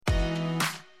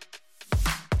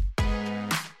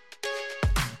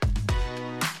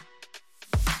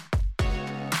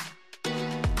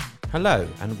Hello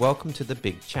and welcome to The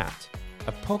Big Chat,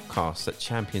 a podcast that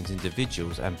champions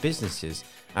individuals and businesses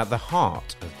at the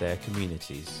heart of their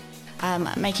communities.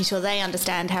 Making sure they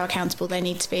understand how accountable they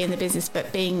need to be in the business,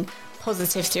 but being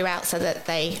positive throughout so that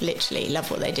they literally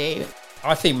love what they do.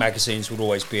 I think magazines will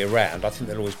always be around. I think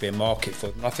there'll always be a market for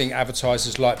them. I think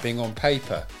advertisers like being on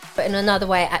paper. But in another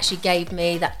way, it actually gave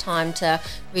me that time to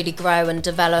really grow and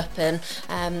develop and,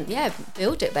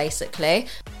 build it basically.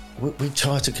 We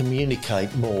try to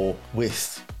communicate more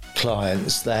with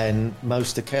clients than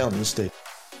most accountants do.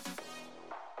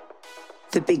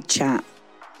 The Big Chat.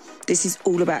 This is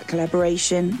all about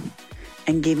collaboration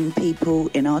and giving people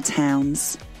in our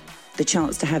towns the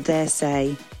chance to have their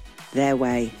say, their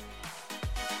way.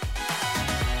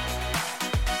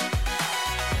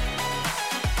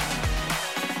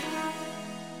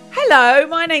 Hello,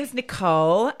 my name's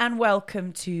Nicole and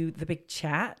welcome to The Big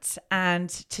Chat. And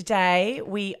today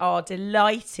we are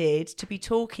delighted to be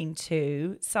talking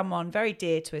to someone very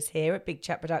dear to us here at Big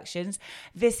Chat Productions.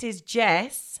 This is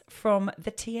Jess from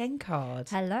the TN Card.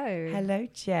 Hello. Hello,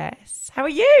 Jess. How are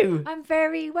you? I'm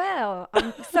very well.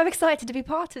 I'm so excited to be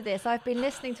part of this. I've been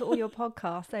listening to all your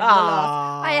podcasts over the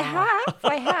last...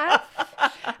 I have.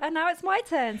 And now it's my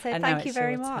turn. So thank you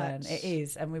very much. Turn. It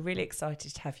is. And we're really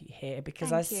excited to have you here because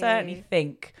Thank I you. certainly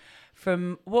think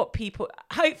from what people,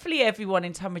 hopefully everyone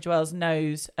in Tunbridge Wells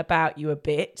knows about you a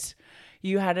bit.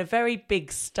 You had a very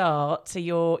big start.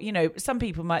 So some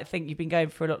people might think you've been going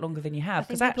for a lot longer than you have.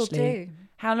 I think people do.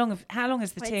 How long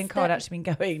has the TN Card actually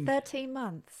been going? 13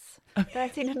 months.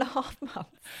 13 and a half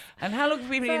months. And how long have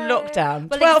we been in lockdown?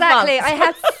 Well, 12 exactly. months. I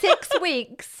had 6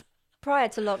 weeks prior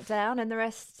to lockdown and the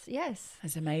rest, yes.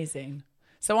 That's amazing.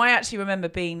 So I actually remember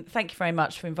thank you very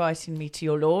much for inviting me to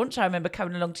your launch. I remember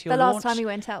coming along to your launch. The last time you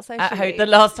went out socially. The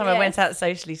last time I went out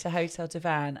socially to Hotel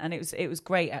Divan. And it was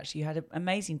great, actually. You had an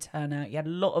amazing turnout. You had a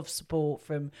lot of support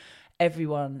from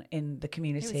everyone in the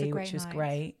community, which was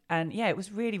great. And yeah, it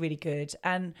was really, really good.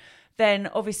 And then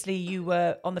obviously you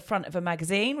were on the front of a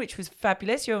magazine, which was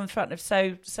fabulous. You were on the front of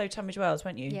So Tunbridge Wells,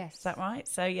 weren't you? Yes. Is that right?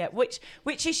 So yeah, which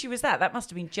issue was that? That must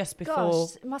have been just before.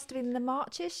 Gosh, it must have been the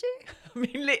March issue. I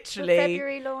mean, literally. The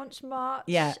February launch, March.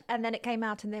 Yeah. And then it came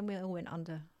out and then we all went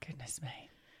under. Goodness me.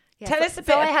 Yeah, Tell us a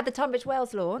bit. So I had the Tunbridge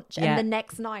Wells launch Yeah. and the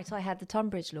next night I had the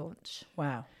Tunbridge launch.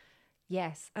 Wow.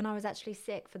 Yes, and I was actually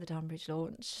sick for the Tunbridge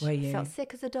launch. Were you? I felt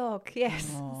sick as a dog, yes.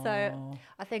 Aww. So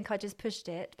I think I just pushed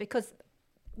it because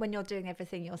when you're doing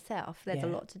everything yourself, there's a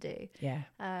lot to do. Yeah.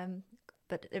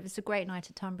 But it was a great night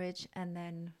at Tunbridge and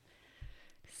then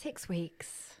 6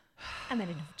 weeks and then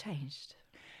it all changed.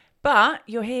 But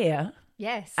you're here.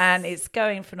 Yes. And it's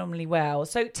going phenomenally well.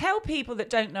 So tell people that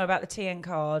don't know about the TN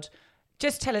Card,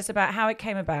 just tell us about how it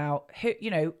came about.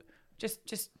 Who,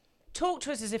 just talk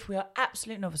to us as if we are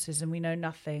absolute novices and we know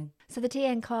nothing. So the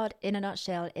TN Card, in a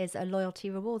nutshell, is a loyalty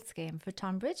reward scheme for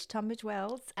Tunbridge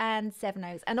Wells and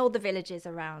Sevenoaks and all the villages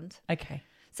around. Okay.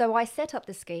 So I set up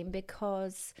the scheme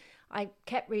because I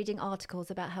kept reading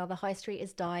articles about how the high street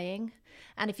is dying.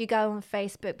 And if you go on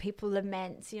Facebook, people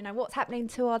lament, what's happening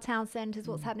to our town centres,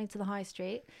 what's happening to the high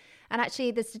street. And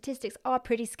actually the statistics are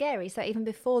pretty scary. So even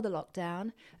before the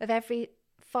lockdown, of every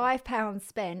 £5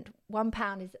 spent,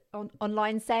 £1 is on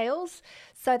online sales.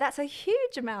 So that's a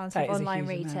huge amount of online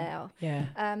retail. Yeah.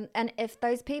 And if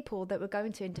those people that were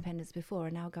going to independents before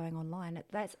are now going online,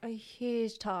 that's a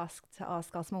huge task to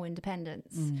ask our small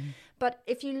independents. But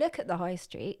if you look at the high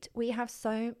street, we have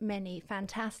so many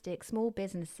fantastic small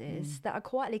businesses that are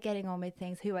quietly getting on with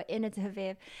things, who are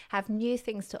innovative, have new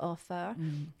things to offer.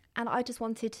 And I just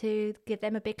wanted to give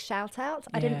them a big shout out.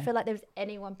 I didn't feel like there was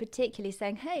anyone particularly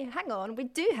saying, hey, hang on, we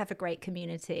do have a great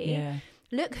community. Yeah.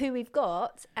 Look who we've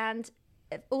got. And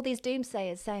all these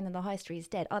doomsayers saying that the high street is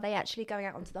dead, are they actually going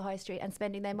out onto the high street and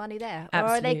spending their money there?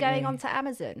 Absolutely. Or are they going onto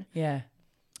Amazon? Yeah.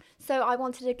 So I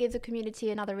wanted to give the community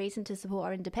another reason to support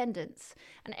our independence.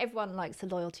 And everyone likes a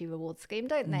loyalty reward scheme,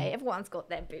 don't they? Everyone's got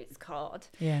their Boots card.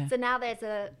 Yeah. So now there's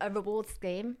a reward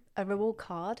scheme, a reward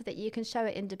card that you can show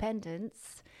at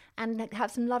independence and have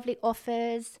some lovely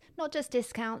offers, not just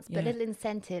discounts, but little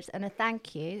incentives and a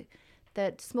thank you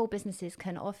that small businesses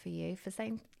can offer you for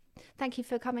saying, thank you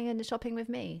for coming in and shopping with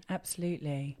me.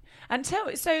 Absolutely. And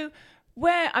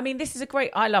this is a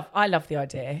great, I love the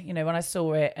idea, when I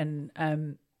saw it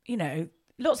and,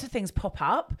 lots of things pop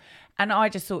up and I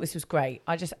just thought this was great.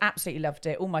 I just absolutely loved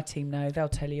it. All my team know, they'll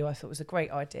tell you I thought it was a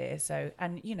great idea. So,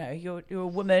 and you're a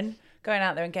woman going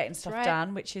out there and getting stuff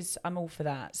done, which is, I'm all for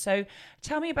that. So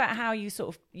tell me about how you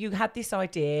you had this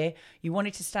idea, you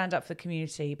wanted to stand up for the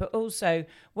community, but also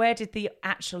where did the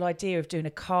actual idea of doing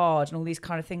a card and all these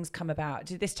kind of things come about?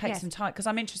 Did this take some time? Because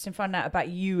I'm interested in finding out about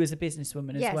you as a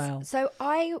businesswoman as well. So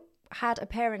had a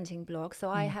parenting blog, so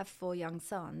I have 4 young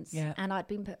sons, and I'd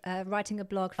been writing a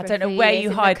blog for I don't know a few where years you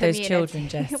in hide the those community. children,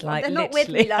 Jess. Well, Like, they're not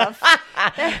literally. with me, love.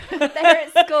 they're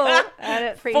at school and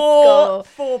at preschool.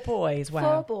 Four boys.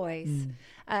 Wow. 4 boys.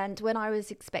 And when I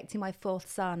was expecting my 4th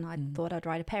son, I thought I'd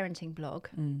write a parenting blog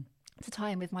to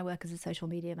tie in with my work as a social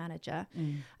media manager.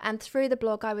 And through the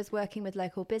blog, I was working with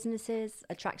local businesses,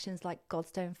 attractions like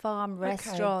Godstone Farm,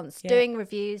 restaurants, doing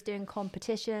reviews, doing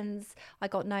competitions. I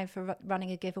got known for running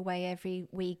a giveaway every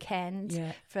weekend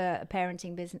for a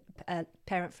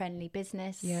parent-friendly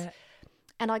business. Yeah.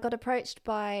 And I got approached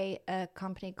by a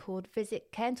company called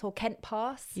Visit Kent or Kent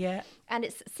Pass. Yeah. And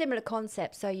it's a similar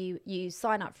concept. So you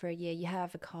sign up for a year, you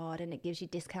have a card, and it gives you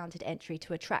discounted entry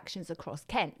to attractions across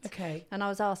Kent. Okay. And I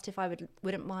was asked if I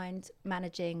wouldn't mind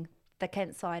managing the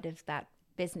Kent side of that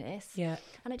business. Yeah.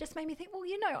 And it just made me think, well,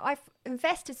 I've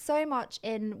invested so much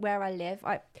in where I live.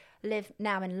 I live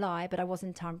now in Lye, but I was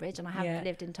in Tunbridge, and I have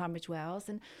lived in Tunbridge Wells.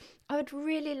 And I would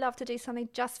really love to do something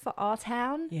just for our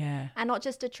town. Yeah. And not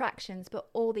just attractions, but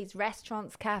all these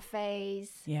restaurants,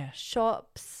 cafes,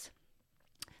 shops.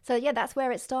 So, that's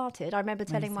where it started. I remember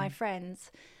telling my friends,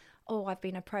 I've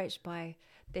been approached by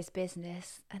this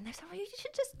business. And they said, you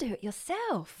should just do it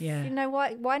yourself. Yeah.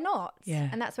 Why not? Yeah.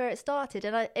 And that's where it started.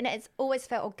 And it's always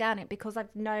felt organic because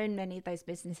I've known many of those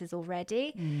businesses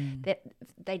already. That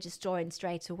they just joined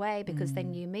straight away because they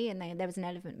knew me, and there was an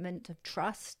element of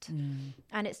trust.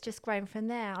 And it's just grown from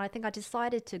there. I think I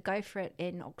decided to go for it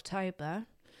in October.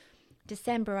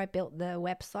 December, I built the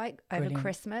website over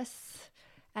Christmas.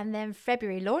 And then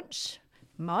February launch.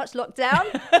 March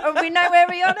lockdown, and we know where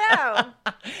we are now.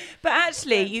 But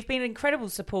actually, you've been incredible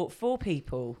support for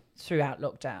people throughout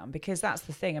lockdown, because that's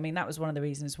the thing. I mean, that was one of the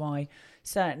reasons why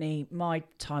certainly my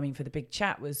timing for the big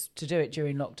chat was to do it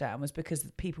during lockdown, was because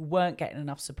people weren't getting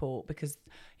enough support because,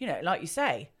 like you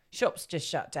say, shops just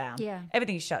shut down. Yeah.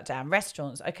 Everything's shut down.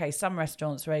 Restaurants, okay, some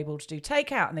restaurants are able to do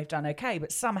takeout and they've done okay,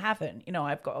 but some haven't.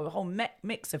 I've got a whole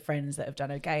mix of friends that have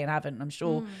done okay and haven't. I'm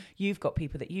sure you've got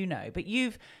people that but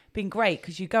you've been great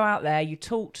because you go out there, you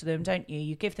talk to them, don't you?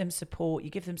 You give them support, you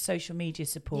give them social media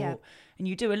support, and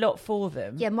you do a lot for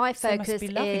them. Yeah, my So they must focus be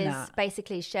loving is that.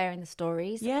 basically sharing the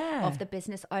stories of the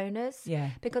business owners. Yeah.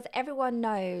 Because everyone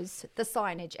knows the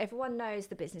signage, everyone knows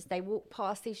the business. They walk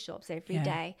past these shops every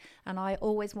day. And I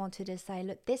always wanted to say,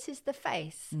 look, this is the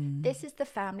face, this is the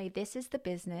family, this is the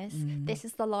business, this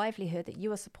is the livelihood that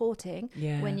you are supporting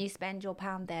when you spend your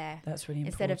 £1 there. That's really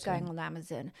instead important. of going on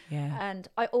Amazon. Yeah. And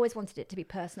I always wanted it to be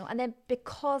personal. And then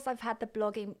because I've had the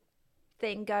blogging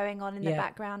thing going on in the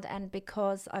background, and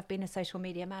because I've been a social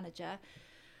media manager,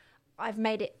 I've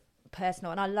made it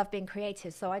personal, and I love being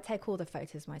creative, so I take all the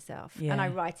photos myself and I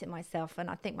write it myself, and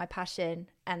I think my passion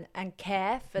and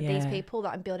care for these people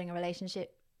that I'm building a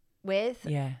relationship with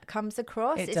comes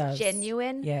across. It's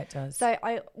genuine. Yeah, it does. So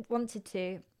I wanted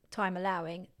to, time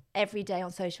allowing, every day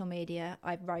on social media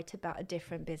I write about a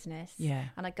different business,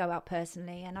 and I go out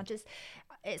personally, and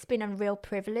it's been a real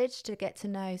privilege to get to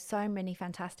know so many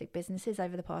fantastic businesses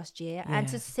over the past year and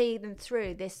to see them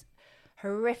through this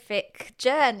horrific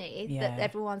journey that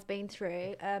everyone's been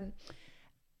through. And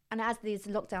as these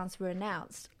lockdowns were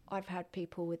announced, I've had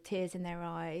people with tears in their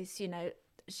eyes,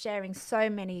 sharing so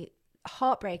many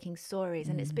heartbreaking stories,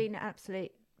 and it's been an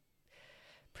absolute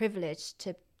privilege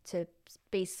to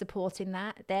be supporting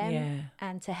them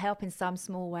and to help in some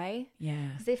small way.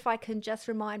 Because if I can just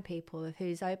remind people of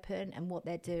who's open and what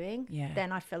they're doing,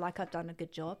 then I feel like I've done a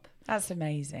good job. That's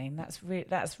amazing.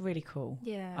 That's really cool.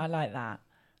 Yeah. I like that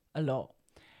a lot.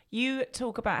 You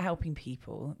talk about helping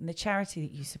people and the charity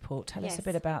that you support. Tell us a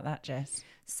bit about that, Jess.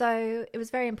 So it was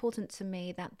very important to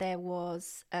me that there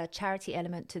was a charity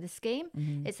element to the scheme.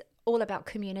 It's all about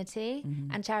community,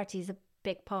 and charity is a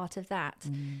big part of that.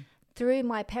 Through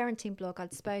my parenting blog,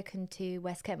 I'd spoken to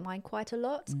West Kent Mind quite a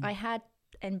lot. I had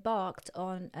embarked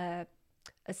on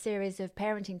a series of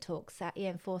parenting talks at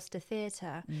Ian Forster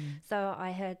Theatre. So I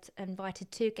had invited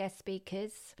 2 guest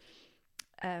speakers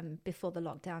before the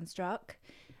lockdown struck,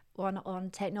 one on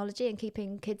technology and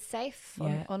keeping kids safe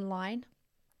online,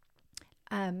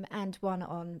 and one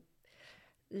on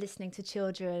listening to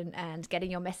children and getting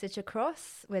your message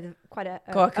across, with quite a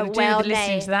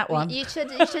listening to that one. You should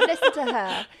listen to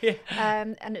her.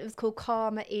 And it was called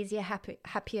Calmer, Easier,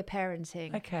 Happier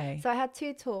Parenting. Okay. So I had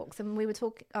 2 talks, and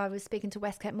I was speaking to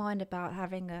West Kent Mind about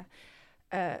having a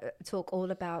talk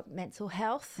all about mental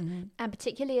health, and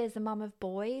particularly as a mum of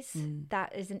boys,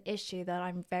 that is an issue that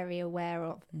I'm very aware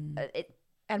of.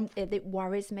 It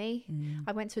worries me.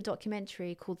 I went to a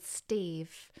documentary called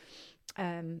Steve,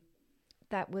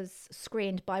 that was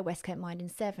screened by West Kent Mind in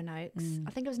Sevenoaks.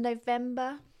 I think it was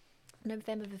November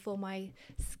November before my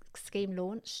scheme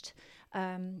launched,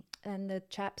 and the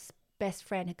chap's best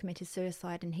friend had committed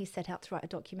suicide, and he set out to write a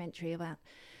documentary about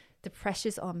the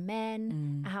pressures on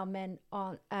men, how men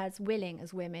aren't as willing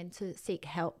as women to seek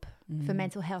help for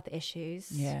mental health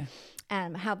issues,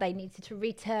 how they needed to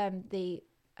reterm the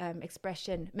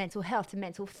expression mental health to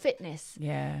mental fitness.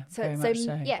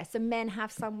 So men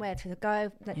have somewhere to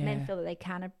go, that men feel that they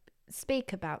can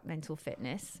speak about mental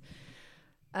fitness.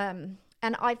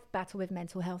 And I've battled with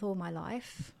mental health all my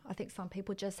life. I think some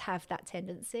people just have that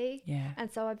tendency.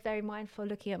 And so I'm very mindful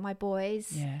looking at my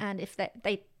boys. And if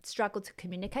they struggle to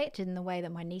communicate in the way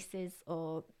that my nieces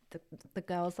or the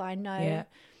girls I know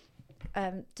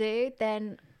do,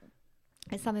 then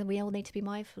it's something we all need to be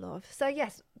mindful of. So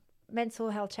yes,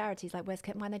 mental health charities like West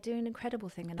Kent Mine, they do an incredible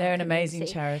thing. They're an amazing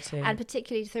charity. And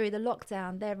particularly through the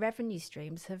lockdown, their revenue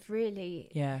streams have really...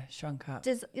 shrunk up.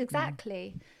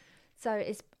 Exactly. So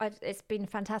it's been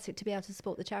fantastic to be able to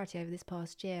support the charity over this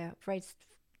past year. I've raised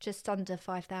just under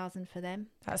 5,000 for them.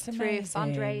 That's amazing. Through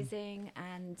fundraising,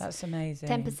 and that's amazing.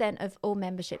 10% of all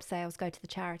membership sales go to the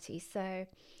charity. So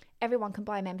everyone can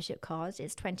buy a membership card.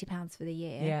 It's £20 for the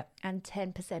year, and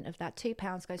 10% of that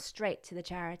 £2 goes straight to the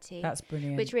charity. That's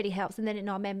brilliant. Which really helps. And then in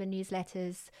our member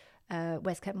newsletters,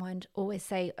 West Kent Mind always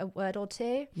say a word or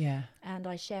two, and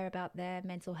I share about their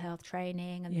mental health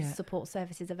training and the support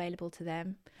services available to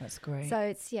them. That's great. So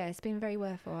it's been very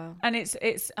worthwhile. And it's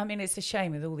a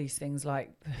shame with all these things,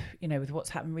 like, you know, with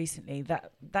what's happened recently,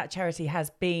 that charity has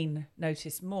been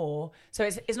noticed more. So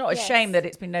it's not a shame that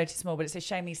it's been noticed more, but it's a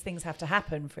shame these things have to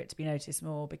happen for it to be noticed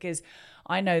more, because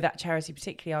I know that charity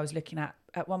particularly I was looking at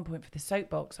one point for the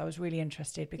soapbox. I was really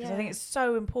interested because I think it's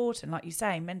so important, like you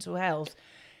say, mental health.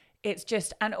 It's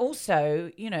just, and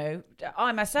also, you know,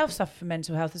 I myself suffer from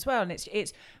mental health as well, and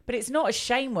but it's not a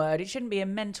shame word. It shouldn't be a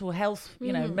mental health,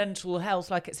 you know, mental health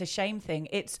like it's a shame thing.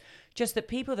 It's just that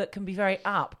people that can be very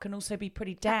up can also be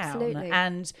pretty down. Absolutely.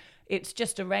 And it's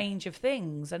just a range of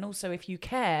things. And also, if you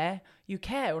care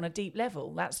on a deep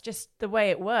level. That's just the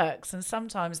way it works. And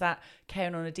sometimes that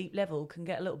caring on a deep level can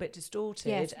get a little bit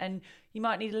distorted, and you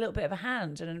might need a little bit of a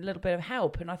hand and a little bit of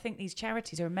help. And I think these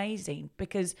charities are amazing,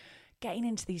 because getting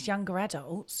into these younger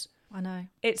adults, I know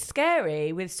it's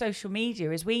scary with social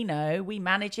media. As we know, we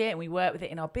manage it and we work with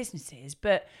it in our businesses,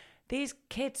 but these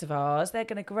kids of ours, they're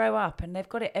going to grow up and they've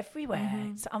got it everywhere.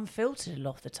 It's unfiltered a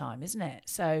lot of the time, isn't it?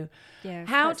 So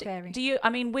how do you, I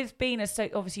mean, with being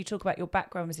obviously you talk about your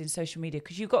background was in social media,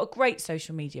 because you've got a great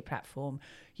social media platform.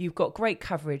 You've got great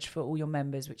coverage for all your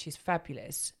members, which is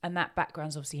fabulous. And that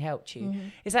background's obviously helped you.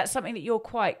 Is that something that you're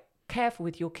quite careful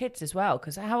with your kids as well?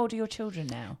 Because how old are your children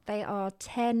now? They are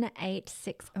 10, 8,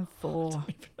 6 and 4. I don't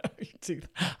even know how you do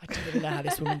that. I don't even know how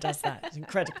this woman does that. It's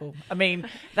incredible. I mean,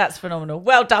 that's phenomenal.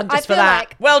 Well done just for that.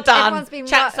 Like well done.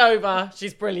 Chat's over.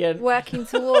 She's brilliant. Working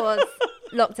towards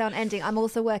lockdown ending. I'm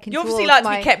also working towards... You obviously like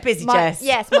to be kept busy, Jess.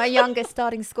 Yes, my youngest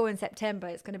starting school in September.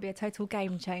 It's going to be a total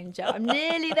game changer. I'm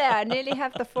nearly there. I nearly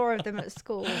have the 4 of them at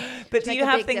school. But do you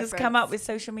have things come up with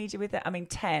social media with it? I mean,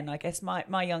 10, I guess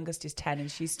my youngest is 10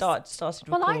 and she started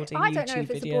recording YouTube I don't know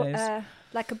if it's videos.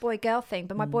 like a boy-girl thing,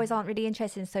 but my boys aren't really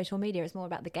interested in social media. It's more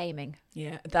about the gaming.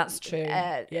 Yeah, that's true.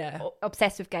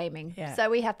 Obsessed with gaming. Yeah. So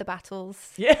we have the battles,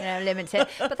 limited.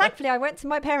 But thankfully, I went to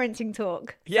my parenting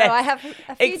talk. Yes. So I have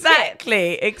a few tips.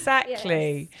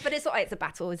 Exactly. Yes. But it's a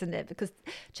battle, isn't it? Because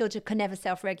children can never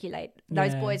self-regulate.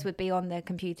 Those boys would be on their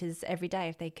computers every day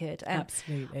if they could.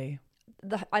 Absolutely.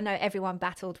 I know everyone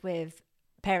battled with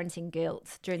parenting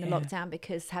guilt during the lockdown,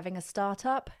 because having a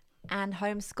startup and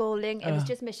homeschooling, it was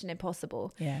just mission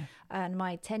impossible. And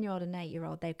my 10-year-old and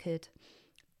 8-year-old, they could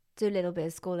do a little bit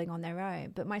of schooling on their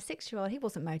own, but my 6-year-old, he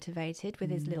wasn't motivated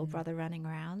with his little brother running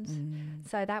around.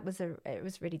 So it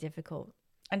was really difficult.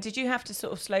 And did you have to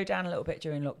sort of slow down a little bit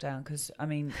during lockdown? Because, I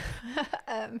mean...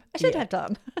 I should have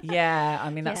done. I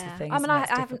mean, that's the thing.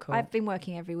 I've been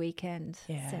working every weekend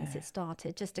since it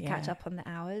started, just to catch up on the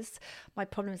hours. My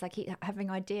problem is I keep having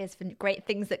ideas for great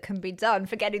things that can be done,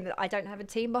 forgetting that I don't have a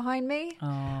team behind me.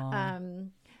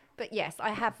 But yes, I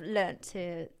have learnt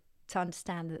to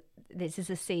understand that this is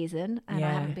a season, and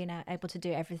I haven't been able to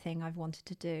do everything I've wanted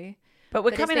to do. But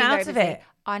we're coming out of it.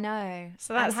 I know.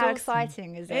 So that's how awesome.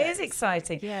 exciting is it? It is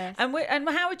exciting. Yes. And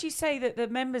how would you say that the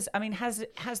members, I mean, has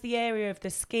the area of the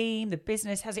scheme, the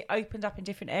business, has it opened up in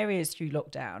different areas through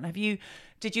lockdown?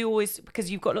 Did you always, because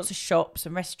you've got lots of shops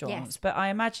and restaurants, but I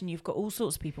imagine you've got all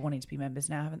sorts of people wanting to be members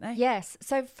now, haven't they? Yes.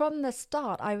 So from the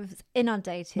start, I was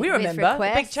inundated with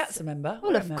requests. The Big Chat's a member.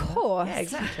 Well, of course. Yeah,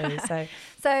 exactly.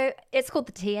 So it's called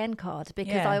the TN card,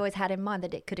 because I always had in mind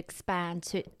that it could expand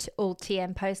to all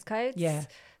TN postcodes. Yeah.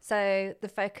 So the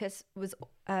focus was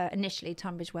initially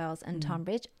Tunbridge Wells and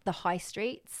Tunbridge, the high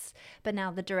streets, but now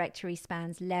the directory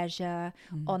spans leisure,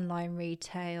 online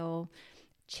retail,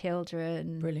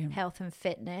 children, Brilliant. health and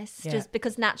fitness, Yeah. just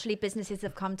because naturally businesses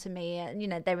have come to me and, you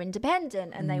know, they're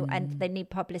independent and they need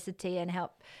publicity and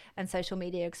help and social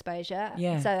media exposure.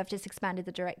 Yeah. So I've just expanded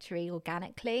the directory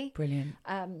organically. Brilliant.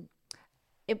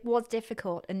 It was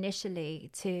difficult initially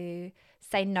to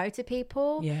say no to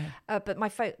people, but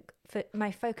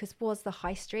my focus was the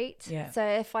high street. Yeah. So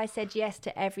if I said yes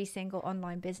to every single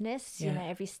online business, you know,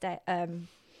 every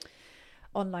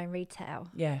online retail,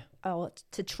 or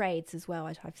to trades as well,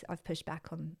 I've pushed back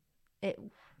on it.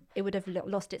 It would have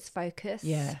lost its focus.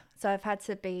 Yeah. So I've had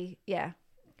to be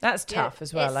That's tough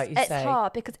as well, like you say. It's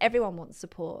hard because everyone wants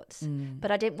support, but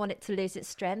I didn't want it to lose its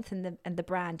strength, and the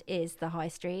brand is the high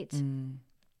street.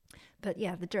 But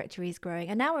yeah, the directory is growing,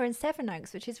 and now we're in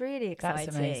Sevenoaks, which is really exciting.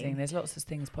 That's amazing. There's lots of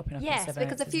things popping up. Yes, in Sevenoaks,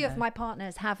 because a few of isn't my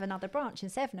partners have another branch in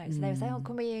Sevenoaks, and they would say, "Oh,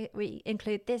 can we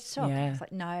include this shop?" Yeah. It's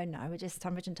like, no, we're just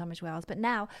Tunbridge and Tunbridge Wells. But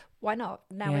now, why not?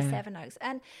 Now we're Sevenoaks,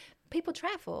 and people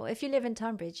travel. If you live in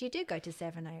Tunbridge, you do go to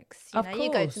Sevenoaks. Of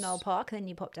You go course. to Knoll Park, and then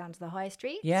you pop down to the high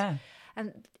street. Yeah.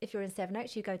 And if you're in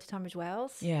Sevenoaks, you go to Tunbridge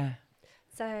Wells. Yeah.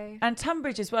 So and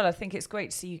Tunbridge as well. I think it's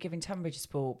great to see you giving Tunbridge a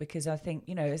support, because I think,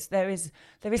 you know, there is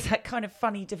that kind of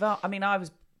funny divide. I mean, I'm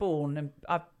born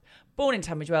in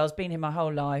Tunbridge Wells, been here my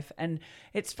whole life, and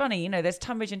it's funny, you know, there's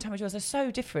Tunbridge and Tunbridge Wells are so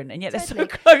different, and yet they're so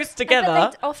close together.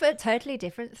 But they offer totally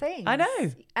different things. I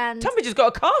know. And Tunbridge has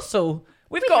got a castle.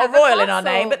 We've We got have a a royal in our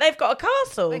castle. name, but they've got a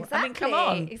castle. exactly, I mean, come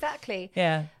on. exactly.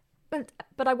 Yeah.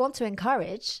 But I want to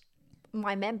encourage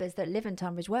my members that live in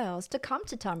Tunbridge Wells to come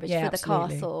to Tunbridge Yeah, for absolutely.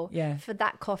 the castle, Yeah. for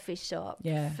that coffee shop,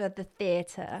 Yeah. for the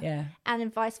theatre, Yeah.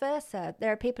 and vice versa. There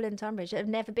are people in Tunbridge that have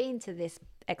never been to this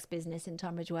ex-business in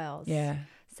Tunbridge Wells. Yeah.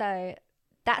 So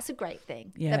that's a great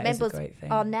thing. Yeah, that it is a members great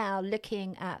thing. are now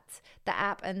looking at the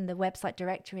app and the website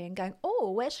directory and going,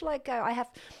 oh, where shall I go? I have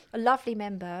a lovely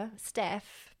member,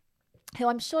 Steph, who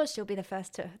I'm sure she'll be the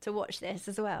first to watch this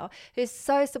as well, who's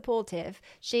so supportive.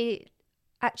 She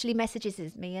actually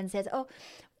messages me and says, who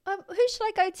should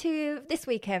I go to this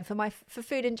weekend for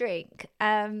food and drink?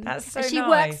 That's so and she nice.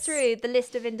 works through the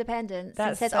list of independents and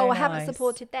That's says, so I haven't nice.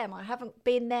 supported them. I haven't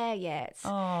been there yet.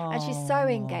 And she's so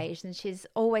engaged, and she's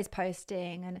always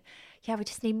posting. And yeah, we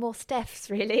just need more Stephs,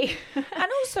 really. And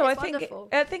also, I wonderful.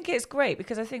 think it's great,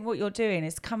 because I think what you're doing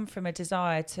is come from a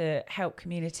desire to help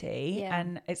community,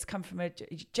 and it's come from a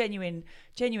genuine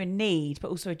need, but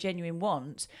also a genuine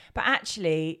want. But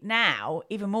actually, now,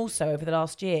 even more so over the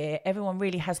last year, everyone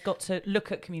really has got to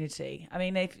look at community. I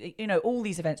mean, they've, you know, all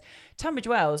these events. Tunbridge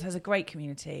Wells has a great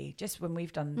community. Just when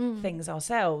we've done things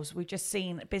ourselves, we've just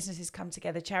seen businesses come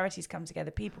together, charities come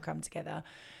together, people come together.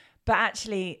 But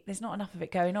actually, there's not enough of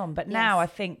it going on. But now I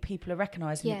think people are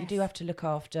recognising that you do have to look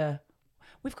after.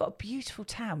 We've got a beautiful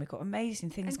town. We've got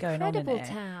amazing things going on in Incredible it.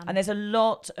 town. And there's a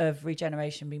lot of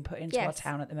regeneration being put into our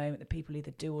town at the moment that people either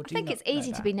do or do I think not it's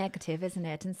easy know to be about. negative, isn't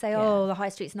it? And say, oh, the high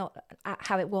street's not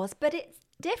how it was. But it's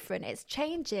different. It's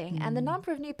changing. And the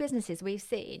number of new businesses we've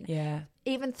seen,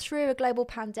 even through a global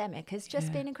pandemic, has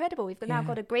just been incredible. We've now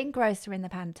got a green grocer in the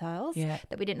Pantiles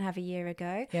that we didn't have a year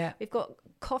ago. We've got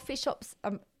coffee shops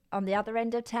on the other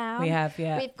end of town. We have,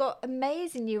 We've got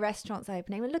amazing new restaurants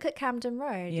opening. Look at Camden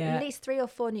Road. At least 3 or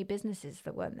 4 new businesses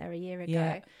that weren't there a year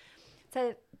ago.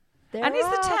 So there And is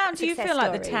the are town, do you success feel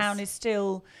like the stories. town is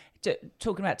still,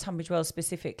 talking about Tunbridge Wells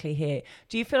specifically here,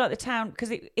 do you feel like the town,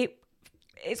 because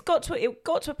it got to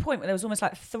a point where there was almost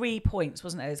like 3 points,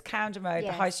 wasn't there? There's Camden Road,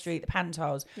 the High Street, the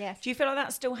Pantiles. Yes. Do you feel like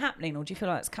that's still happening, or do you feel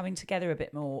like it's coming together a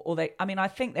bit more? Or I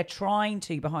think they're trying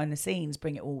to, behind the scenes,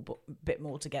 bring it all a bit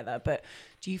more together. But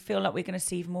do you feel like we're going to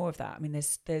see more of that? I mean,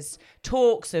 there's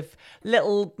talks of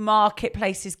little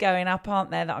marketplaces going up, aren't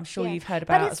there? That I'm sure you've heard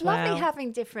about. But it's as well. lovely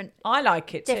having different. I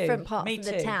like it too. Different parts Me of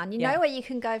the too. town. You Yeah. know where you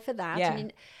can go for that. Yeah.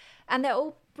 And they're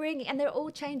all they're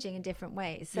all changing in different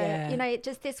ways. So, you know,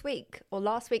 just this week or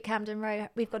last week, Camden Road,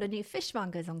 we've got a new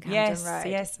fishmongers on Camden Road.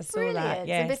 Yes, I saw Brilliant. that.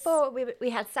 Yes. And before we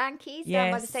had Sankey's down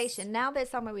by the Yes. station. Now there's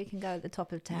somewhere we can go at the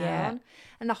top of town. Yeah.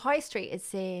 And the High Street is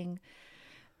seeing...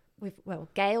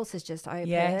 Gales has just opened,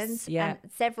 yeah.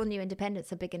 and several new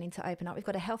independents are beginning to open up. We've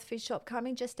got a health food shop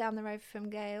coming just down the road from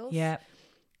Gales. Yeah.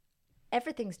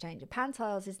 Everything's changing.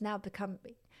 Pantiles is now become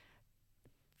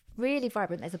really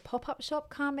vibrant. There's a pop-up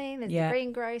shop coming. There's the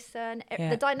green grocer. And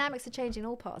the dynamics are changing in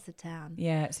all parts of town.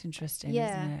 Yeah, it's interesting,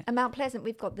 isn't it? And Mount Pleasant,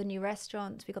 we've got the new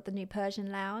restaurant. We've got the new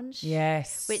Persian Lounge.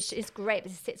 Yes. Which is great.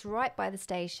 It sits right by the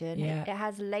station. Yeah. It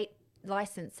has a late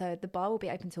license, so the bar will be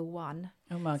open till 1.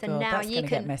 Oh my So God, now that's you going to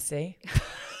get can messy.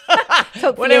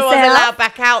 talk for When everyone's yourself. allowed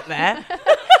back out there.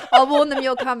 I'll warn them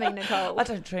you're coming, Nicole. I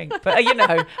don't drink, but you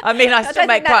know, I mean, I still don't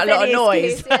make think quite a that's lot of any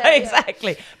noise. excuse. Yeah,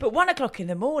 Exactly. But 1 o'clock in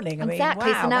the morning, I mean,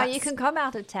 Exactly. wow, So now that's- you can come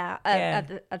out of town Yeah.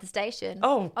 at the station.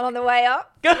 Oh. And on the way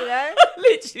up, you know.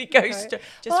 literally go straight.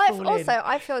 Just Well, fall in.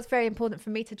 I feel it's very important for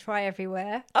me to try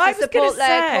everywhere. I to was gonna support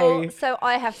local, say. so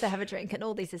I have to have a drink in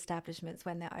all these establishments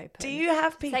when they're open. Do you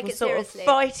have people Take it sort seriously. of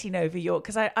fighting over your?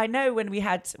 Because I know when we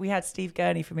had Steve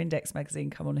Gurney from Index magazine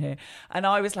come on here, and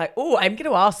I was like, oh, I'm going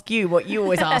to ask you what you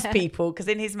always ask people, because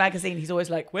in his magazine he's always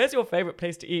like, where's your favourite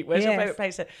place to eat? Where's your Yes. favourite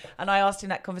place? And I asked him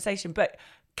that conversation, but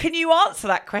can you answer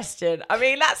that question? I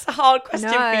mean, that's a hard question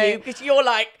for No. you, because you're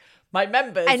like, my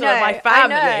members I or know, my I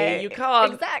family. know. You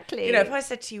can't. Exactly. You know, if I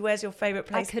said to you, where's your favourite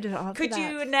place? could have answered Could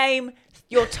that. you name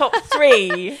your top 3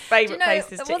 Do you favourite know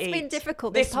places to what's eat? been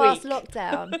difficult this this past week?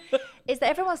 lockdown is that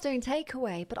everyone's doing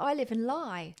takeaway, but I live in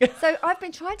Lye. So I've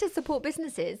been trying to support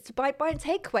businesses to buy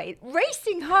takeaway,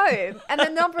 racing home, and the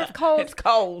number of It's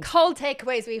cold.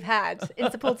 takeaways we've had in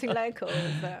supporting locals.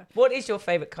 What is your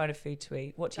favourite kind of food to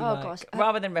eat? What do you Oh, like? gosh.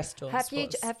 Rather than restaurants.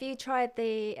 Have you tried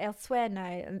the El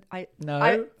Sueno?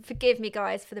 No. Forgive me,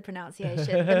 guys, for the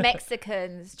pronunciation. The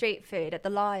Mexican street food at the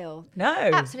Lyle. No.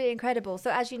 Absolutely incredible.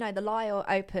 So as you know, the Lyle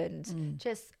opened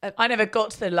just. I never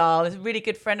got to the Lyle. A really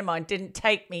good friend of mine didn't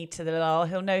take me to the Lyle.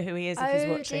 He'll know who he is if he's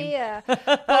watching. Dear. Well,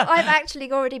 I've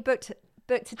actually already booked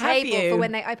a Have table you? for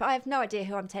when they open. I have no idea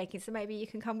who I'm taking, so maybe you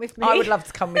can come with me. I would love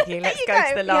to come with you. Let's you go to go.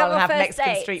 the We Lyle have and our have first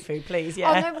Mexican date. street food, please. Oh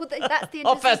Yeah. no, well that's the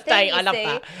Our interesting first thing. date. I you love see.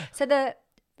 that. So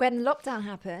when lockdown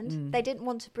happened, they didn't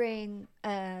want to bring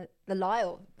the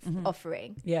Lyle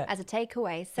offering Yeah. as a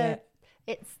takeaway. So Yeah.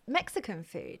 it's Mexican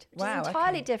food, which Wow, is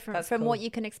entirely okay. different That's from cool. what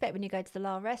you can expect when you go to the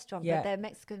Lyle restaurant. Yeah. But their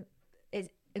Mexican is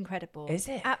incredible. Is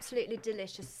it? Absolutely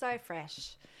delicious, so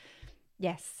fresh.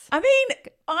 Yes. I mean,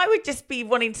 I would just be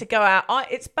wanting to go out.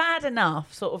 It's bad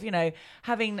enough, sort of, you know,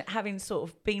 having sort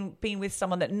of been with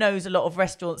someone that knows a lot of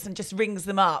restaurants and just rings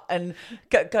them up and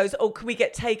goes, oh, can we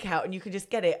get takeout? And you can just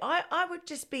get it. I would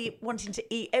just be wanting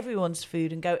to eat everyone's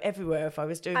food and go everywhere if I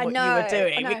was doing what you were I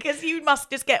doing, know. because you must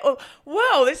just get, oh,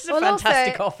 wow, this is a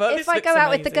fantastic also, offer. If This I looks go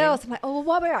out with the amazing. girls, I'm like, oh, well,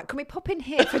 while we're out, can we pop in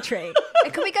here for a drink?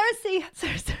 And can we go and see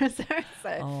so?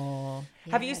 Oh.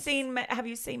 Have you Yes. seen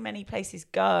many places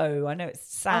go? I know it's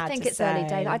sad. I think to it's early say.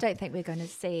 days. I don't think we're going to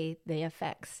see the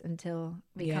effects until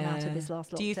we come out of this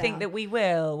last lockdown. Do you think that we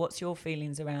will? What's your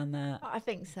feelings around that? I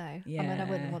think so. I mean, Yeah. I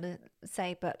wouldn't want to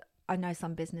say, but I know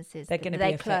some businesses They're going to they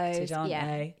be affected, close. aren't yeah,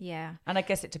 they? Yeah. And I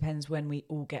guess it depends when we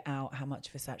all get out, how much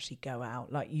of us actually go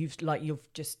out. Like you've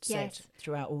just said Yes.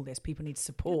 throughout all this, people need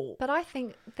support. But I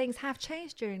think things have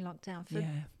changed during lockdown Yeah.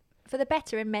 for the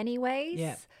better in many ways.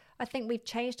 Yeah. I think we've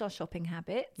changed our shopping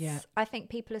habits. Yeah. I think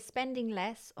people are spending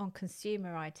less on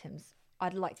consumer items,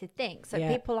 I'd like to think. So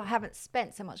Yeah. people haven't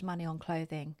spent so much money on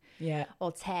clothing Yeah.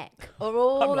 or tech or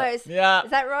all those. Yeah.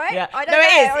 Is that right? Yeah. I don't no, know.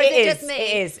 it is. Or It is it is. just me?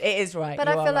 It is right. But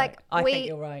You I are feel right. like I we- think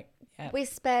you're right. Yeah.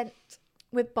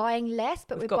 We're buying less,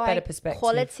 but We've we're got better buying perspective.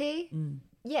 quality. Mm.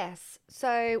 Yes.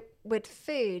 So with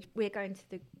food, we're going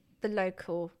to the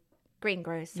local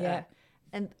greengrocer, Yeah.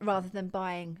 and rather than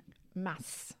buying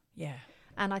mass. Yeah.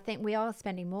 And I think we are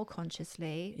spending more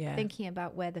consciously, Yeah. thinking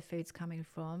about where the food's coming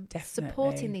from, Definitely.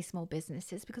 supporting these small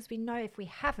businesses, because we know if we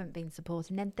haven't been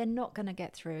supporting them, they're not going to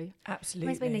get through.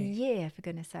 Absolutely. It's been a year, for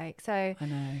goodness sake. So I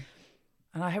know.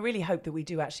 And I really hope that we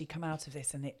do actually come out of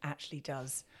this and it actually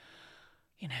does,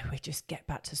 you know, we just get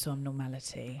back to some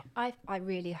normality. I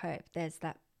really hope there's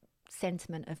that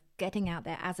sentiment of getting out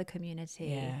there as a community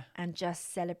Yeah. and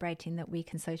just celebrating that we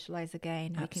can socialise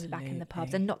again, we can be back in the pubs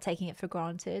Absolutely. and not taking it for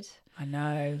granted. I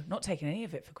know, not taking any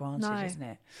of it for granted, No. isn't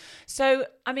it? So,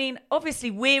 I mean,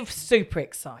 obviously, we're super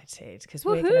excited because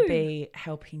we're going to Woohoo. be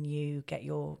helping you get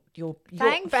your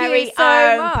Thank very you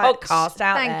so own much. podcast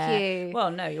out Thank there. you.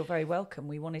 Well, no, you're very welcome.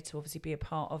 We wanted to obviously be a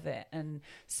part of it, and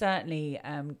certainly,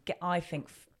 I think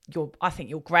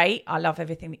you're great. I love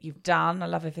everything that you've done. I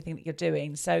love everything that you're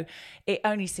doing. So it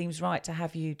only seems right to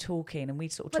have you talking, and we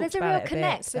sort of Well, talked there's a about real it a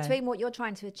connect bit, so- between what you're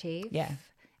trying to achieve Yeah.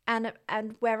 and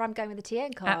where I'm going with the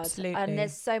TN card. Absolutely. And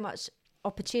there's so much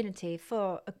opportunity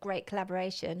for a great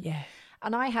collaboration. Yeah.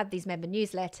 And I have these member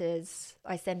newsletters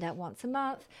I send out once a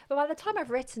month. But by the time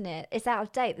I've written it, it's out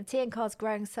of date. The TN card's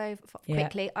growing so Yeah.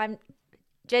 quickly. I'm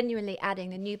genuinely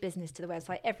adding a new business to the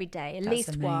website every day, at That's least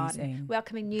amazing. one.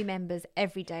 Welcoming new members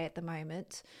every day at the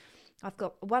moment. I've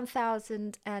got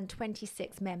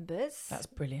 1,026 members. That's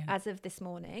brilliant. As of this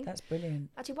morning. That's brilliant.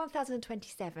 Actually,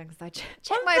 1,027 because I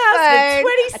checked my phone.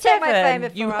 I checked my phone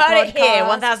before You our heard it here, podcast.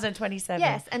 1,027.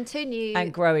 Yes, and two new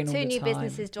And growing all the new time.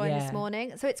 businesses joined Yeah. this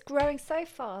morning. So it's growing so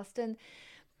fast, and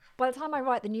by the time I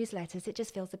write the newsletters, it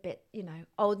just feels a bit,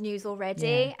 old news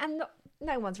already, Yeah. and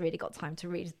no one's really got time to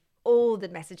read all the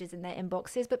messages in their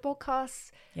inboxes. But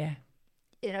podcasts,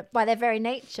 by their very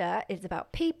nature, it's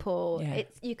about people. Yeah.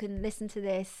 You can listen to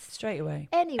this straight away,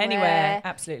 anywhere.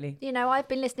 Absolutely. I've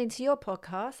been listening to your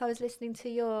podcast. I was listening to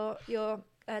your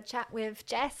chat with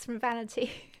Jess from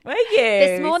Vanity. Were you?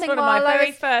 This morning, it's one while of my I very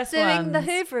was first doing ones. the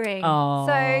hoovering. Oh,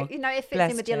 so it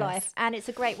fits in with your Jess. life, and it's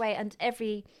a great way. And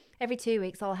every 2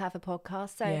 weeks I'll have a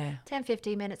podcast. So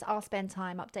 10-15 minutes I'll spend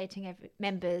time updating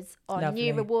members on Lovely.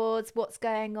 new rewards, what's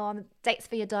going on, dates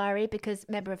for your diary, because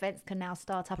member events can now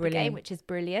start up again, which is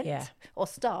brilliant. Or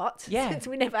start, since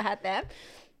we never had them.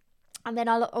 And then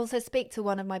I'll also speak to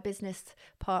one of my business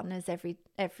partners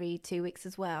every 2 weeks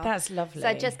as well. That's lovely.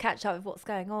 So just catch up with what's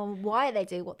going on, why they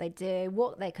do, what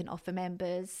they can offer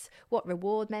members, what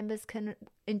reward members can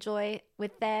enjoy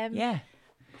with them. Yeah.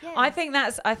 I think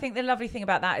the lovely thing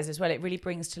about that is as well, it really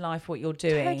brings to life what you're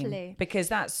doing. Totally. Because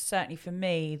that's certainly for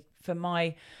me, for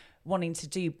my wanting to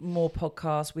do more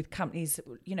podcasts with companies,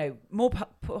 more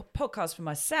podcasts for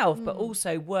myself, but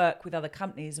also work with other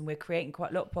companies. And we're creating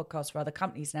quite a lot of podcasts for other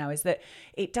companies now, is that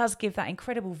it does give that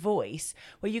incredible voice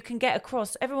where you can get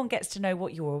across, everyone gets to know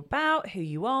what you're about, who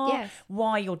you are,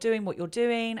 why you're doing what you're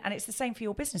doing. And it's the same for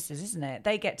your businesses, isn't it?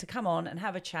 They get to come on and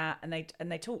have a chat and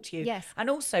they talk to you. Yes. And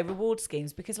also reward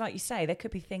schemes, because like you say, there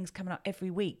could be things coming up every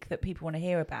week that people want to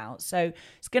hear about. So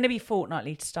it's going to be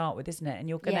fortnightly to start with, isn't it? And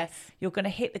you're going to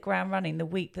hit the ground running the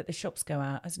week that the shops go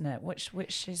out, isn't it? What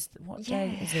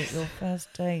day is it? Your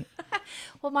first date?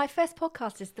 Well, my first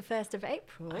podcast is the 1st of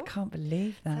April. I can't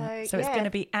believe that. So yeah. it's going to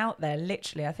be out there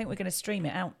literally. I think we're going to stream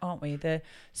it out, aren't we?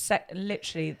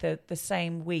 Literally the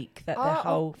same week that the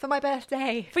whole for my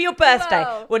birthday. For your birthday.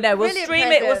 Wow. Well, no, we'll Brilliant stream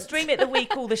it. We'll present. stream it the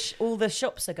week all the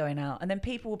shops are going out, and then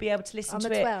people will be able to listen On to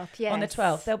the it 12th, yes. on the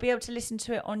 12th. They'll be able to listen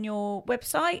to it on your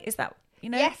website. Is that?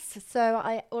 Yes, so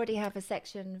I already have a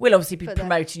section. We'll obviously be for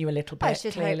promoting you a little bit. I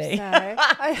should clearly. hope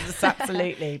so. Yes,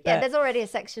 absolutely. Yeah, but- there's already a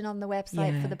section on the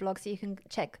website Yeah. for the blog, so you can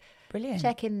check Brilliant.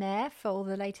 in there for all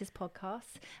the latest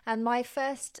podcasts. And my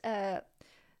first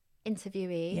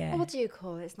interviewee, Yeah. what do you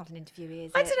call it? It's not an interviewee,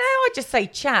 is it? I don't know. I just say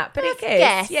chat, but First it is.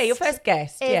 guest. Yeah, your first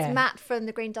guest. It's yeah. Matt from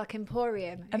the Green Duck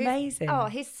Emporium. Amazing.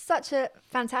 He's such a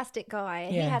fantastic guy.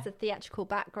 Yeah. He has a theatrical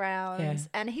background, Yeah.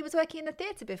 and he was working in the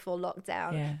theatre before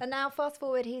lockdown. Yeah. And now, fast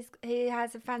forward, he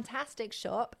has a fantastic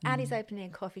shop, and he's opening a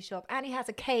coffee shop, and he has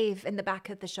a cave in the back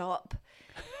of the shop.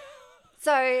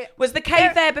 So Was the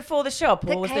cave there before the shop,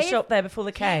 the or was the cave- shop there before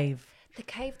the cave? the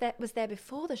cave that was there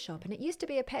before the shop, and it used to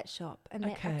be a pet shop, and I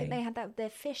Okay. think they had their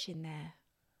fish in there.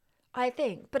 I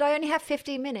think, but I only have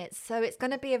 15 minutes, so it's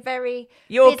going to be a very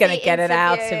You're busy going to get it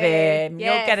out of interview. him. You'll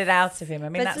Yes. get it out of him. I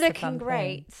mean, But that's it's the fun looking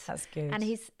great. thing. That's good. And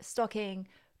he's stocking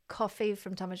coffee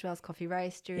from Tunbridge Wells Coffee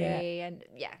Roastery, and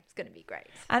it's going to be great.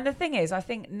 And the thing is, I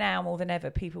think now more than ever,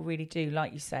 people really do,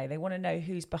 like you say, they want to know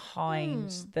who's behind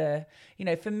the,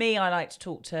 for me, I like to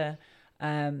talk to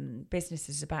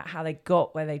businesses about how they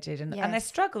got where they did and their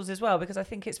struggles as well, because I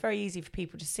think it's very easy for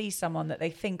people to see someone that they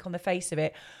think on the face of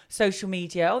it, social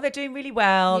media, they're doing really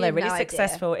well, You they're have really no idea.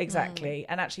 successful, exactly.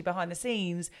 And actually behind the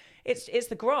scenes, it's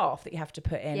the graft that you have to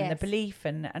put in, and the Yes. belief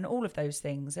and all of those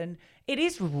things. And it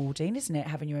is rewarding, isn't it,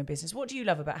 having your own business? What do you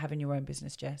love about having your own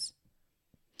business, Jess?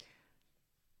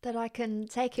 That I can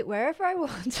take it wherever I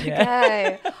want to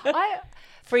go.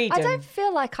 Freedom. I don't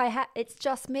feel like it's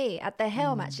just me at the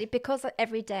helm, actually, because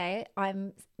every day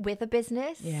I'm with a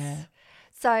business. Yeah.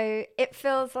 So it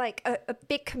feels like a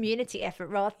big community effort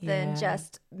rather than Yeah.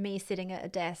 just me sitting at a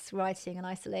desk writing in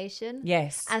isolation.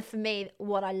 Yes. And for me,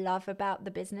 what I love about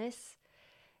the business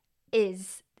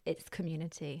is its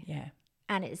community. Yeah.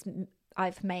 And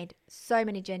I've made so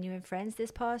many genuine friends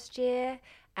this past year,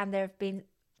 and there have been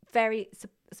very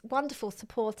wonderful,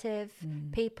 supportive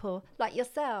people like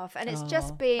yourself, and it's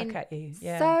just been look at you.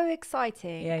 Yeah. so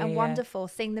exciting Yeah, and yeah. wondrul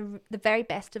seeing the very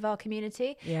best of our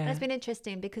community. Yeah. And it's been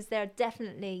interesting because there are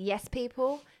definitely yes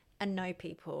people and no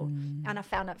people, and I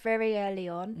found out very early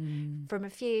on from a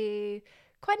few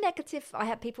quite negative. I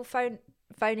had people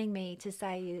phoning me to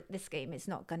say the scheme is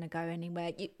not going to go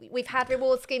anywhere. We've had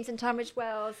reward schemes in Tunbridge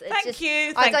Wells. Thank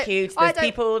you. There's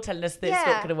people telling us that it's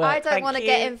not going to work. I don't want to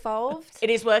get involved. involved. It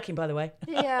is working, by the way.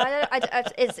 Yeah,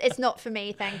 it's not for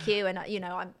me. Thank you, and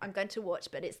I'm going to watch,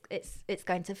 but it's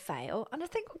going to fail. And I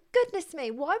think, goodness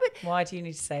me, why do you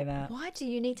need to say that? Why do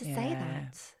you need to say Yeah.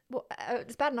 that? Well,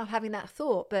 it's bad enough having that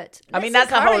thought, but I mean, let's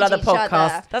that's a whole encourage other each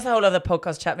podcast. other. That's a whole other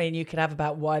podcast chat me and you could have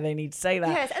about why they need to say that.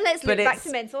 Yes, and let's But look back it's-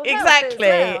 to mental health as Exactly,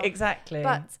 well. exactly.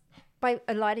 But by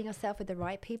aligning yourself with the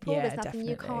right people, Yeah, there's nothing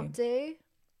you can't definitely.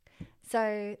 do.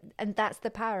 So, and that's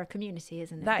the power of community,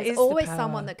 isn't it? That There's is the always power.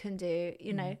 someone that can do,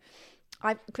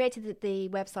 I created the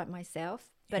website myself.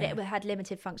 but it had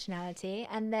limited functionality.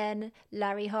 And then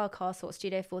Larry Hardcastle at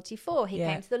Studio 44, he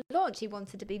came to the launch. He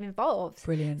wanted to be involved.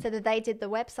 Brilliant. So that they did the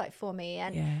website for me.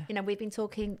 And, you know, we've been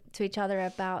talking to each other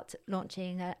about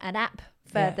launching an app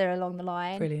further along the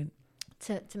line. Brilliant.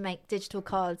 To make digital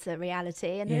cards a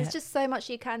reality. And there's just so much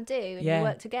you can do and you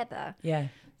work together. Yeah.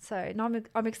 So no,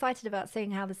 I'm excited about seeing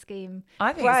how the scheme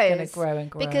I think grows, it's going to grow and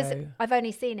grow. because I've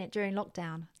only seen it during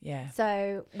lockdown. Yeah.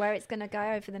 So where it's going to go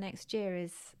over the next year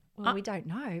is, well, we don't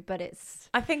know, but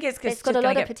I think it's got a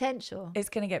lot of potential. It's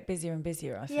going to get busier and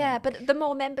busier, I think. Yeah, but the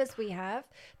more members we have,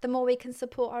 the more we can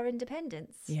support our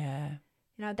independence. Yeah.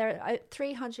 You know, there are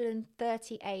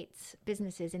 338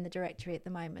 businesses in the directory at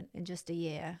the moment in just a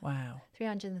year. Wow.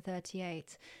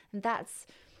 338. And that's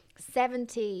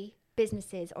 70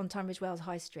 businesses on Tunbridge Wells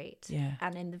High Street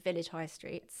and in the village high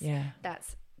streets. Yeah.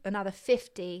 That's another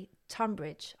 50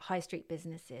 Tunbridge High Street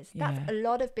businesses. That's a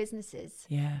lot of businesses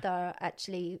that are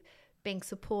actually being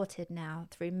supported now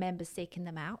through members seeking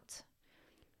them out.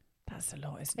 That's a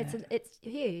lot, isn't it? It's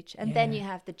huge. And then you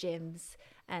have the gyms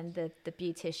and the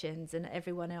beauticians and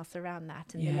everyone else around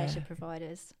that, and the leisure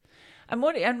providers. And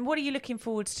what are you looking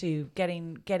forward to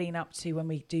getting up to when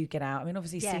we do get out? I mean,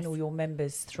 obviously seeing all your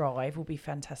members thrive will be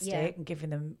fantastic, and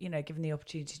giving them the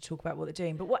opportunity to talk about what they're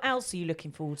doing. But what else are you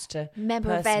looking forward to? Member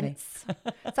personally? events.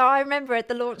 So I remember at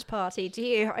the launch party,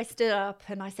 I stood up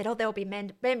and I said, there'll be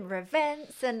member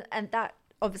events, and that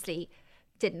obviously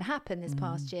didn't happen this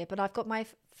past year, but I've got my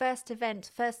first event,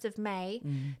 1st of May.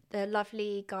 The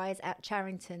lovely guys at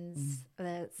Charrington's,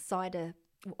 the cider,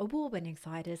 award-winning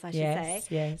ciders, I should say.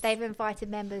 Yes. They've invited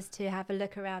members to have a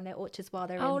look around their orchards while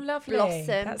they're in lovely. blossom,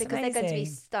 That's because they're going to be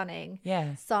amazing. stunning.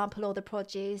 Yeah. Sample all the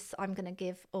produce. I'm going to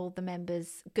give all the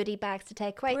members goodie bags to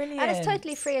take away. Brilliant. And it's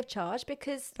totally free of charge,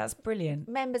 because That's brilliant.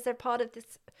 members are part of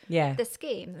this the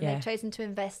scheme, and they've chosen to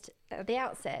invest at the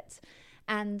outset.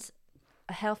 And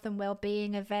health and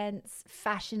well-being events,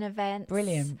 fashion events.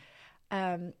 Brilliant.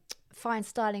 Fine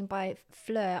styling by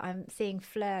Fleur. I'm seeing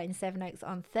Fleur in Sevenoaks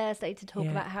on Thursday to talk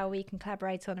about how we can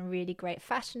collaborate on a really great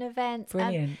fashion event.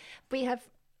 Brilliant. And we have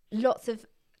lots of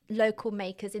local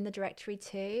makers in the directory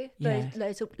too.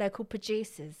 Those local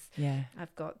producers. Yeah.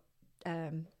 I've got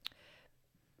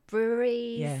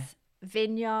breweries,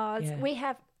 vineyards. Yeah. We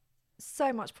have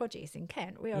so much produce in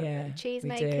Kent. We are cheese we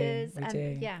makers,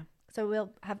 do. So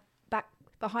we'll have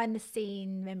behind the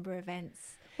scene member events.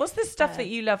 What's the stuff that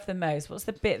you love the most? What's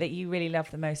the bit that you really love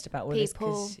the most about all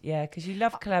people. this? Because you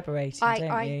love collaborating,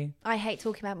 don't you? I hate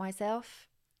talking about myself.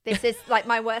 This is like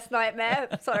my worst nightmare.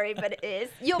 Sorry, but it is.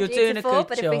 You're doing a beautiful, good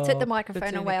but if we took the job.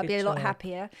 microphone away, I'd be a lot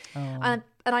happier. Oh.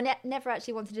 And I never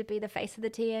actually wanted to be the face of the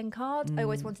TN card. I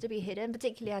always wanted to be hidden,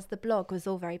 particularly as the blog was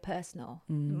all very personal.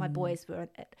 My boys were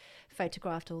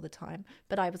photographed all the time,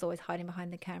 but I was always hiding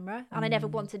behind the camera. And I never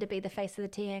wanted to be the face of the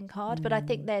TN card. But I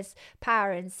think there's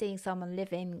power in seeing someone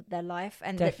living their life,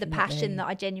 and the passion that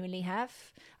I genuinely have.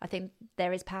 I think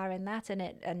there is power in that,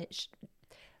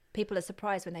 people are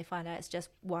surprised when they find out it's just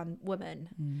one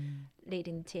woman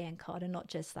leading the TN card and not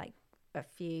just like a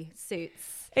few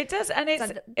suits. It does, and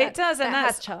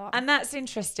that's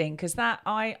interesting, because that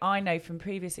I know from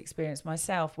previous experience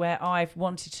myself, where I've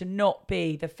wanted to not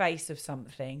be the face of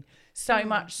something so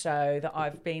much so that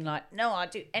I've been like, no, I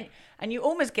do, and you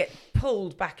almost get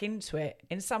pulled back into it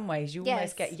in some ways. You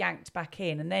almost get yanked back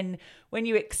in, and then when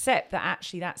you accept that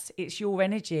actually it's your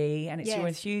energy and it's your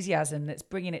enthusiasm that's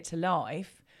bringing it to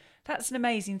life. That's an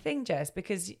amazing thing, Jess,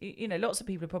 because, lots of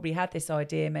people have probably had this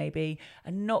idea maybe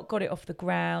and not got it off the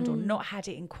ground or not had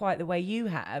it in quite the way you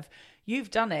have. You've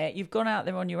done it. You've gone out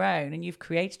there on your own and you've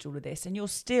created all of this, and you're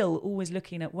still always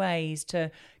looking at ways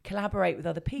to collaborate with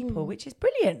other people, which is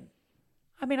brilliant.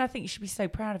 I mean, I think you should be so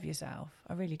proud of yourself.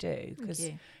 I really do,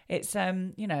 because it's,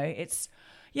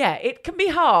 it can be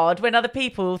hard when other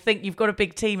people think you've got a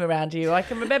big team around you. I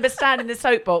can remember standing in the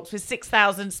soapbox with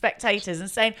 6,000 spectators and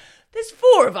saying, there's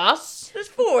 4 of us. There's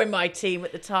 4 in my team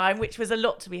at the time, which was a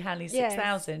lot to be handling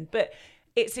 6,000. But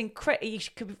it's incredible. You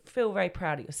should feel very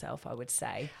proud of yourself, I would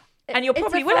say. And you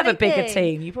probably will have a bigger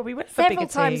team. You probably will have a bigger team.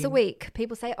 Several times a week,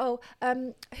 people say,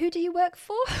 who do you work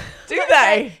for? Do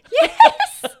they? Yes.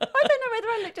 I don't know whether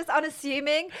I look just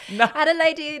unassuming. No. I had a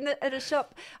lady in a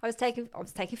shop. I was taking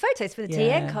photos for the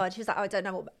TN card. She was like, I don't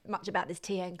know much about this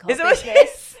TN card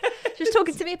business. She was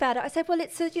talking to me about it. I said, well,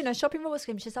 it's a shopping reward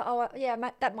scheme. She's like,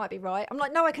 that might be right. I'm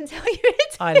like, no, I can tell you it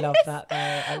is. I love that though.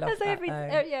 I love that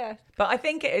though. Yeah. But I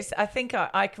think it is. I think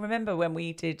I can remember when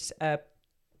we did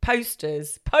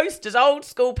posters, old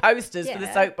school posters for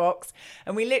the soapbox,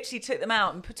 and we literally took them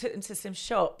out and put it into some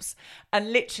shops,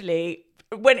 and literally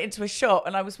went into a shop,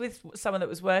 and I was with someone that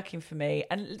was working for me,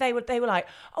 and they were like,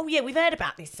 "Oh yeah, we've heard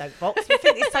about this soapbox. We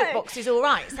think this soapbox is all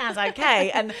right. It sounds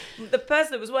okay." And the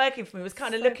person that was working for me was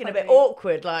kind of looking a bit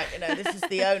awkward, like, this is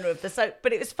the owner of the soap.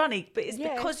 But it was funny. But it's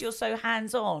because you're so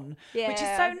hands-on, which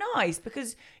is so nice,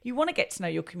 because you want to get to know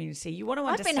your community. You want to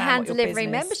understand. I've been hand what your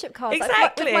delivering business... membership cards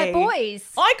exactly with my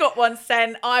boys. I got one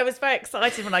sent. I was very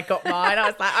excited when I got mine. I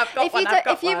was like, I've got one.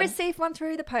 If you receive one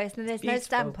through the post and there's no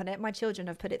stamp on it, my children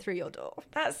have put it through your door.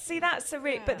 But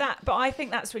I think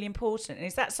that's really important. And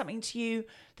is that something to you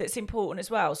that's important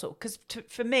as well? So, because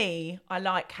for me, I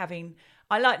like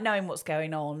knowing what's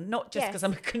going on, not just because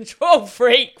I'm a control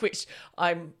freak, which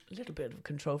I'm a little bit of a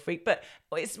control freak, but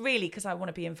it's really because I want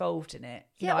to be involved in it.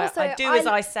 I do as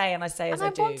I say, and I say as I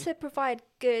do. And I want to provide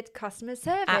good customer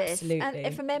service. Absolutely. And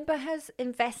if a member has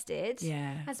invested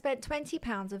and spent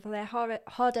 £20 of their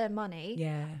hard-earned money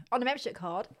on a membership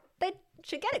card, they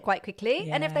should get it quite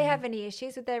quickly. And if they have any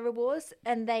issues with their rewards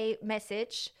and they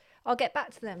message, I'll get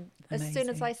back to them as soon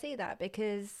as I see that,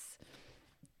 because...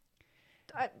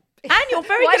 And you're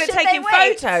very good at taking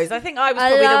photos. I think I was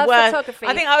probably the worst. Photography.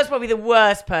 I think I was probably the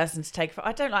worst person to take.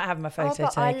 I don't like having my photo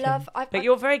taken. But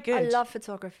you're very good. I love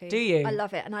photography. Do you? I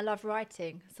love it, and I love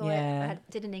writing. So I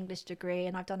did an English degree,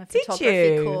 and I've done a Did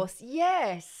photography you? course.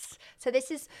 Yes. So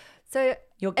this is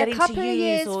You're getting a couple to of use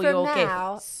years all from your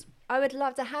now. gifts. I would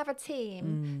love to have a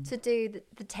team to do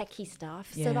the techie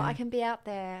stuff, so that I can be out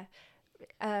there.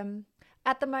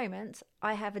 At the moment,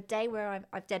 I have a day where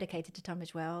I've dedicated to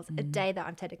Tunbridge Wells, a day that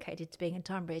I'm dedicated to being in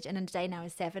Tunbridge, and a day now in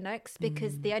Sevenoaks,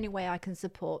 because the only way I can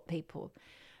support people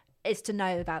is to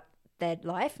know about their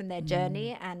life and their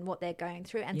journey and what they're going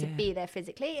through, and to be there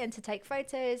physically and to take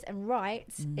photos and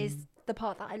write is the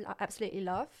part that I absolutely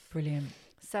love. Brilliant.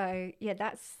 So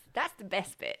that's the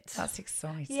best bit. That's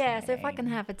exciting. Yeah, so if I can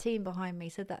have a team behind me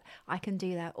so that I can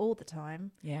do that all the time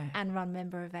and run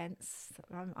member events,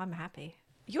 I'm happy.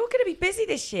 You're going to be busy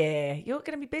this year. You're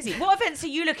going to be busy. What events are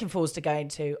you looking forward to going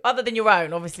to, other than your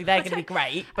own? Obviously, they're going to be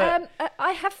great. But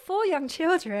I have 4 young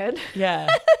children. Yeah.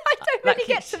 I don't really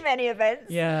get to many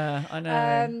events. Yeah, I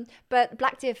know. But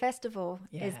Black Deer Festival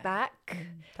is back.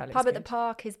 Pub at the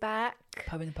Park is back.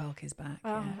 Pub in the Park is back.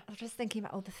 I'm just thinking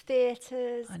about all the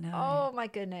theatres. I know. Oh, my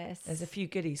goodness. There's a few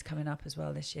goodies coming up as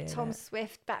well this year. Tom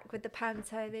Swift back with the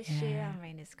Panto this year. I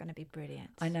mean, it's going to be brilliant.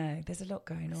 I know. There's a lot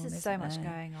going on. There's so much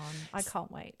going on. I can't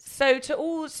wait. So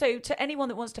to anyone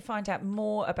that wants to find out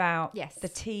more about the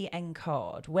TN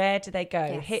card, where do they go?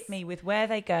 Yes. Hit me with where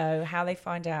they go, how they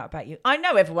find out about you. I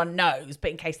know everyone knows,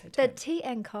 but in case they don't.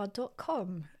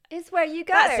 thetncard.com is where you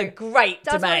go. That's a great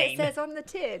Does domain. what it says on the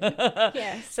tin.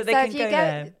 Yes. So they can if you go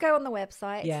there. go on the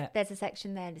website, there's a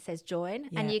section there that says join,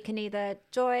 and you can either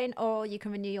join or you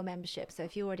can renew your membership. So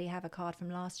if you already have a card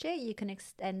from last year, you can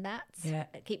extend that. Yeah.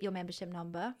 Keep your membership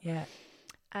number. Yeah.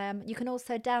 You can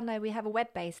also download, we have a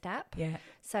web-based app. Yeah.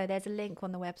 So there's a link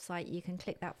on the website. You can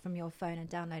click that from your phone and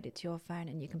download it to your phone,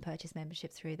 and you can purchase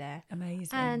membership through there. Amazing.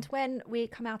 And when we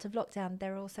come out of lockdown,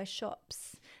 there are also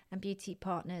shops and beauty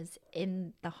partners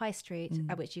in the high street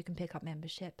at which you can pick up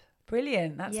membership.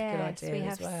 Brilliant. That's a good idea. Yes, we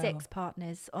have as well. 6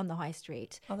 partners on the high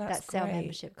street that sell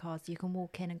membership cards. You can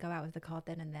walk in and go out with the card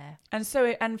then and there. And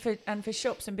so, and for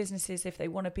shops and businesses, if they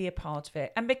want to be a part of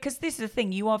it, and because this is the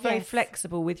thing, you are very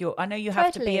flexible with your. I know you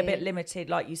have to be a bit limited,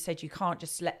 like you said. You can't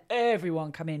just let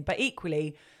everyone come in, but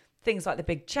equally, things like the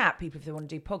big chat, people if they want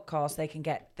to do podcasts, they can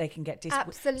get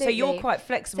Absolutely. So you're quite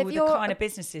flexible with the kind of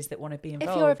businesses that want to be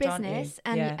involved. If you're a business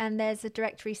and there's a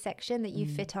directory section that you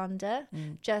fit under,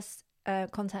 just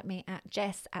contact me at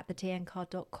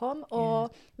jess@thetncard.com or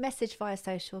message via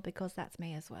social, because that's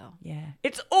me as well. Yeah,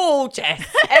 it's all Jess.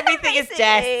 Everything is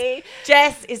Jess.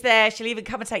 Jess is there. She'll even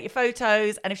come and take your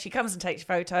photos, and if she comes and takes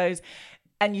your photos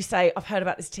and you say, I've heard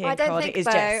about this TN card, it is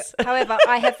Jess. However,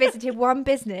 I have visited one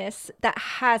business that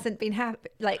hasn't been happy,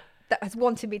 that has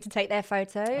wanted me to take their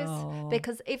photos,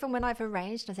 because even when I've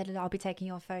arranged, I said, I'll be taking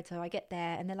your photo. I get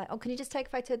there and they're like, oh, can you just take a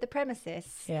photo of the premises?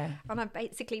 Yeah. And I'm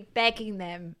basically begging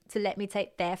them to let me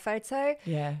take their photo.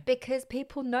 Yeah. Because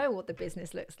people know what the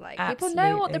business looks like. Absolutely. People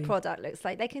know what the product looks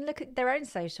like. They can look at their own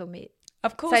social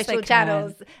social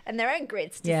channels and their own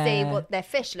grids to see what their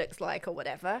fish looks like or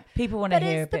whatever. People want to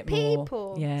hear a bit more. But it's the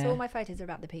people. Yeah. So all my photos are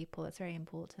about the people. It's very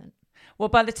important. Well,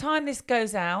 by the time this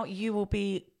goes out, you will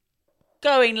be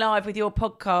going live with your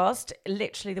podcast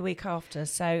literally the week after,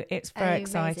 so it's very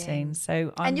exciting. Amazing.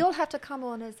 So And you'll have to come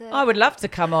on as a... I would love to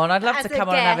come on. I'd love As to a come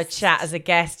on and have a guest. chat as a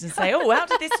guest and say, oh, how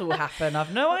did this all happen?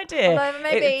 I've no idea. Although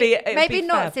It'd maybe be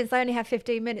not, fab. since I only have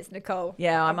 15 minutes, Nicole.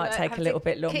 Yeah, I I'm might gonna take have a to little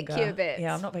bit longer. kick you a bit.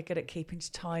 Yeah, I'm not very good at keeping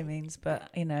to timings,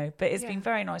 but but it's been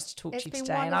very nice to talk It's to you been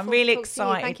today, and I'm wonderful really to talk to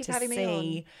you. Thank excited you to for having me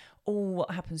see all what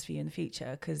happens for you in the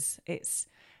future, because it's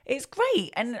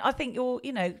great. And I think you're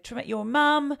a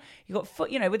mum, you've got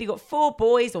whether you've got 4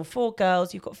 boys or 4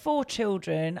 girls, you've got 4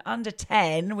 children under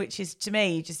 10, which is, to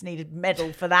me, you just need a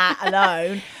medal for that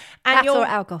alone. And That or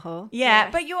alcohol. Yeah,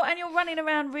 Yes. but you're running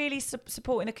around really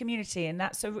supporting the community, and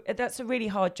that's a really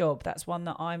hard job. That's one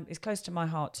that is close to my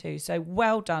heart too. So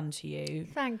well done to you.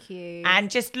 Thank you.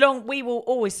 And we will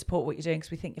always support what you're doing, because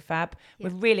we think you're fab. Yeah.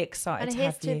 We're really excited And to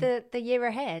here's have you. to the year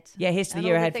ahead. Yeah, here's to the and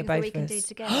year all ahead the for things that both we of can us. do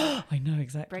together. I know,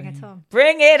 exactly. Bring it on.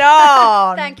 Bring it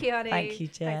on. Thank you, honey. Thank you,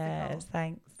 Thanks, Nicole. Jess.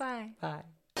 Thanks. Bye.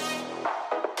 Bye.